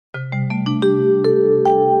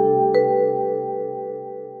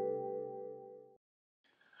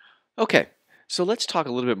So let's talk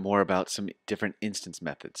a little bit more about some different instance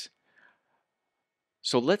methods.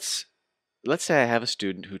 So let's say I have a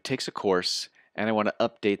student who takes a course and I want to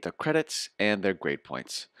update their credits and their grade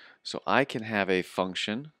points. So I can have a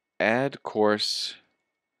function add course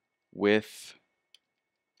with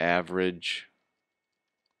average,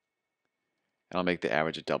 and I'll make the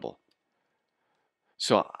average a double.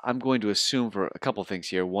 So I'm going to assume for a couple things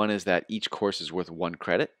here. One is that each course is worth 1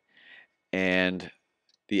 credit, and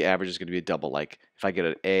the average is going to be a double. Like if I get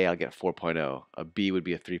an A, I'll get a 4.0. A B would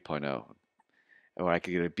be a 3.0, or I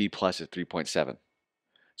could get a B plus at 3.7.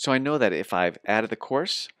 So I know that if I've added the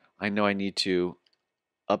course, I know I need to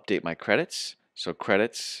update my credits. So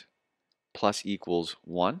credits plus equals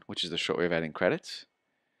 1, which is the short way of adding credits.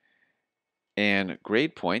 And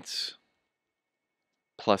grade points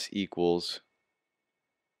plus equals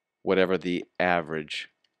whatever the average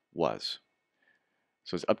was.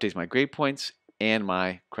 So it updates my grade points and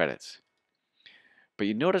my credits. But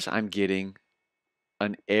you notice I'm getting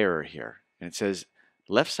an error here. And it says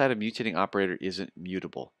left side of mutating operator isn't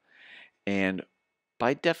mutable. And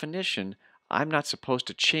by definition, I'm not supposed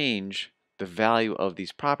to change the value of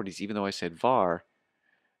these properties, even though I said var,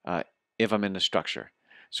 uh, if I'm in the structure.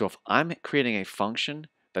 So if I'm creating a function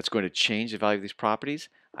that's going to change the value of these properties,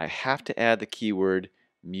 I have to add the keyword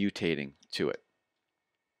mutating to it.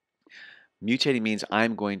 Mutating means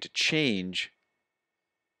I'm going to change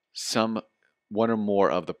one or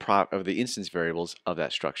more of the instance variables of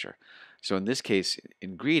that structure. So in this case,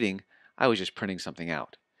 in greeting, I was just printing something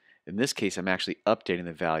out. In this case, I'm actually updating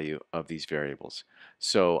the value of these variables.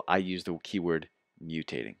 So I use the keyword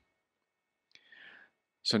mutating.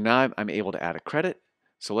 So now I'm able to add a credit.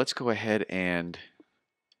 So let's go ahead and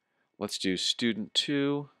let's do student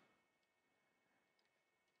 2,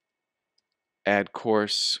 add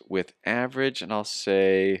course with average, and I'll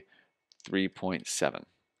say 3.7.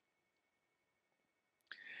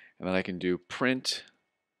 And then I can do print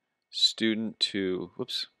student 2,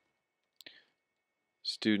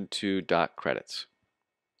 student 2 dot credits.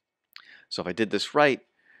 So if I did this right,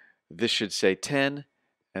 this should say 10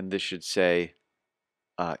 and this should say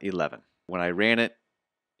 11. When I ran it,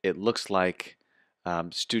 it looks like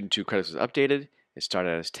student 2 credits was updated. It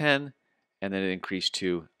started out as 10 and then it increased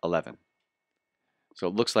to 11. So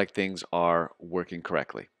it looks like things are working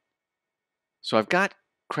correctly. So I've got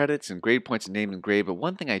credits and grade points and name and grade, but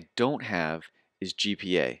one thing I don't have is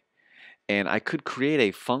GPA. And I could create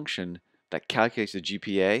a function that calculates the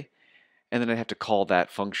GPA, and then I have to call that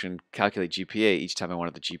function calculate GPA each time I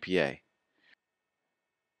wanted the GPA.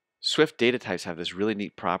 Swift data types have this really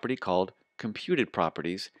neat property called computed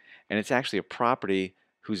properties, and it's actually a property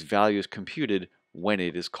whose value is computed when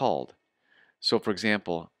it is called. So for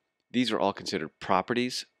example, these are all considered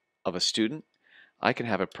properties of a student. I can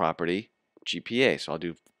have a property GPA, so I'll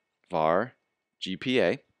do var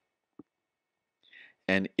GPA,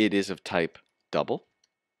 and it is of type double.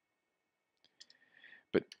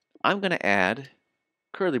 But I'm going to add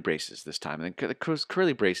curly braces this time, and the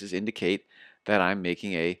curly braces indicate that I'm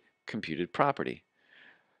making a computed property.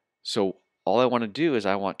 So all I want to do is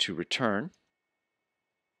I want to return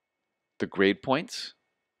the grade points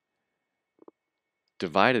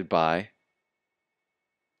divided by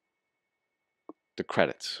the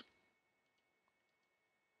credits.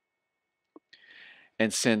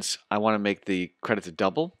 And since I want to make the credits a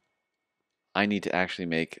double, I need to actually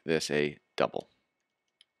make this a double.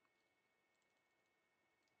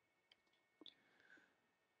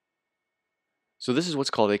 So this is what's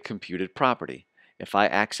called a computed property. If I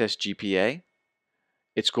access GPA,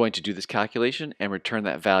 it's going to do this calculation and return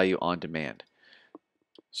that value on demand.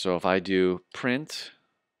 So if I do print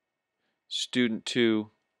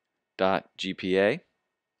student2.gpa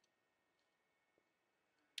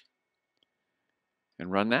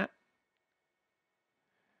and run that,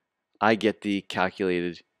 I get the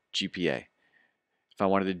calculated GPA. If I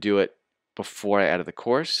wanted to do it before I added the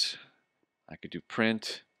course, I could do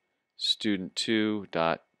print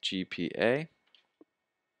student2.gpa,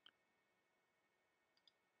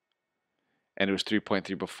 and it was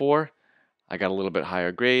 3.3 before. I got a little bit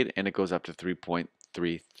higher grade, and it goes up to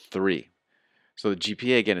 3.33. So the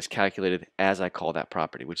GPA again is calculated as I call that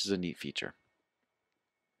property, which is a neat feature.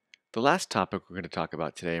 The last topic we're going to talk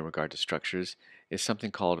about today in regard to structures is something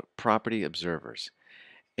called property observers.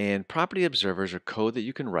 And property observers are code that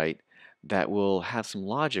you can write that will have some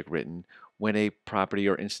logic written when a property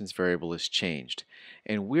or instance variable is changed.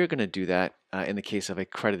 And we're going to do that in the case of a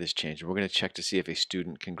credit is changed. We're going to check to see if a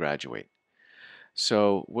student can graduate.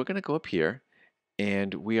 So we're going to go up here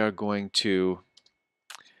and we are going to,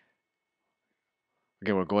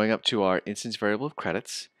 again, we're going up to our instance variable of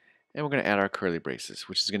credits, And we're going to add our curly braces,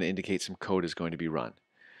 which is going to indicate some code is going to be run.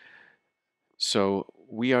 So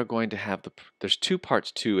we are going to have there's two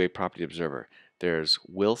parts to a property observer. There's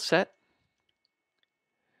will set,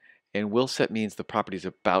 and will set means the property is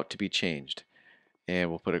about to be changed. And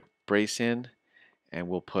we'll put a brace in, and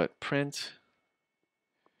we'll put print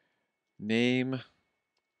name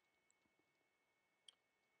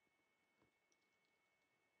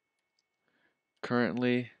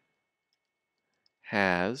currently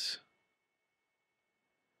has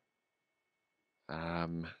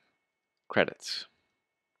credits.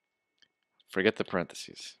 Forget the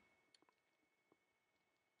parentheses.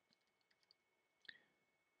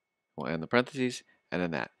 We'll end the parentheses and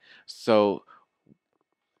then that. So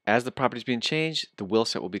as the property is being changed, the will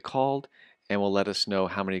set will be called and will let us know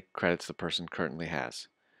how many credits the person currently has.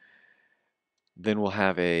 Then we'll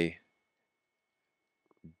have a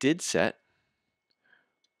did set,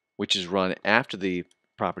 which is run after the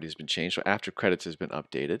property has been changed, so after credits has been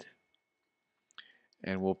updated.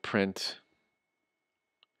 And we'll print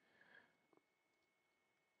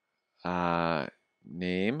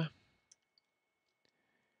name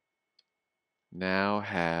now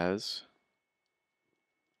has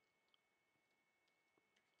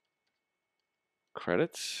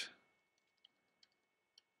credits.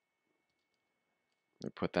 Let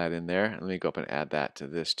me put that in there. Let me go up and add that to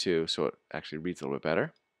this too, so it actually reads a little bit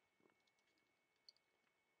better.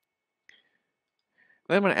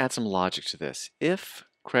 Then I'm going to add some logic to this. If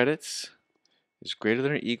credits is greater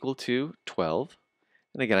than or equal to 12,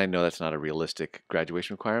 and again, I know that's not a realistic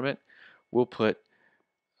graduation requirement, we'll put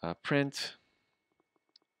print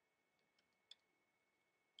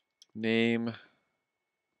name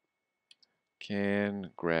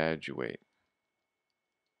can graduate.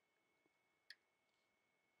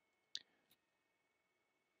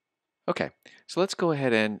 Okay, so let's go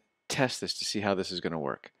ahead and test this to see how this is going to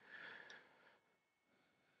work.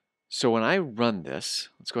 So when I run this,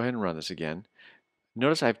 let's go ahead and run this again.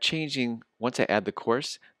 Notice I'm changing, once I add the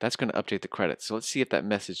course, that's going to update the credits. So let's see if that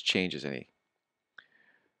message changes any.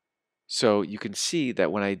 So you can see that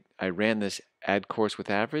when I ran this add course with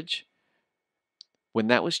average, when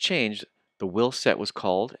that was changed, the will set was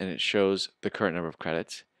called and it shows the current number of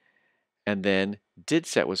credits. And then did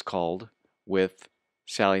set was called with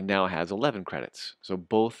Sally now has 11 credits. So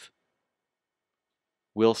both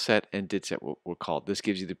will set and did set were called. This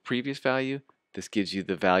gives you the previous value. This gives you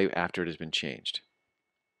the value after it has been changed.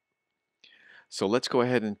 So let's go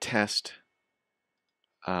ahead and test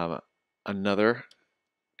another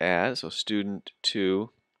add. So student 2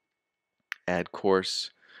 add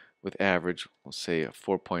course with average, we'll say a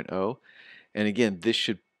 4.0. And again, this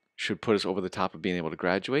should put us over the top of being able to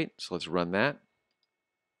graduate. So let's run that.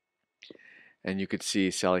 And you could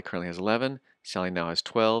see Sally currently has 11, Sally now has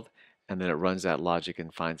 12, and then it runs that logic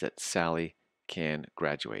and finds that Sally can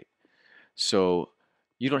graduate. So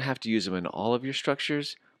you don't have to use them in all of your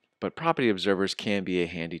structures, but property observers can be a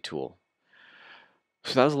handy tool.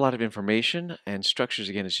 So that was a lot of information, and structures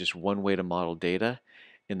again is just one way to model data.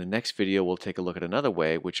 In the next video, we'll take a look at another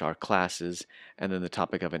way, which are classes, and then the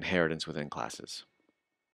topic of inheritance within classes.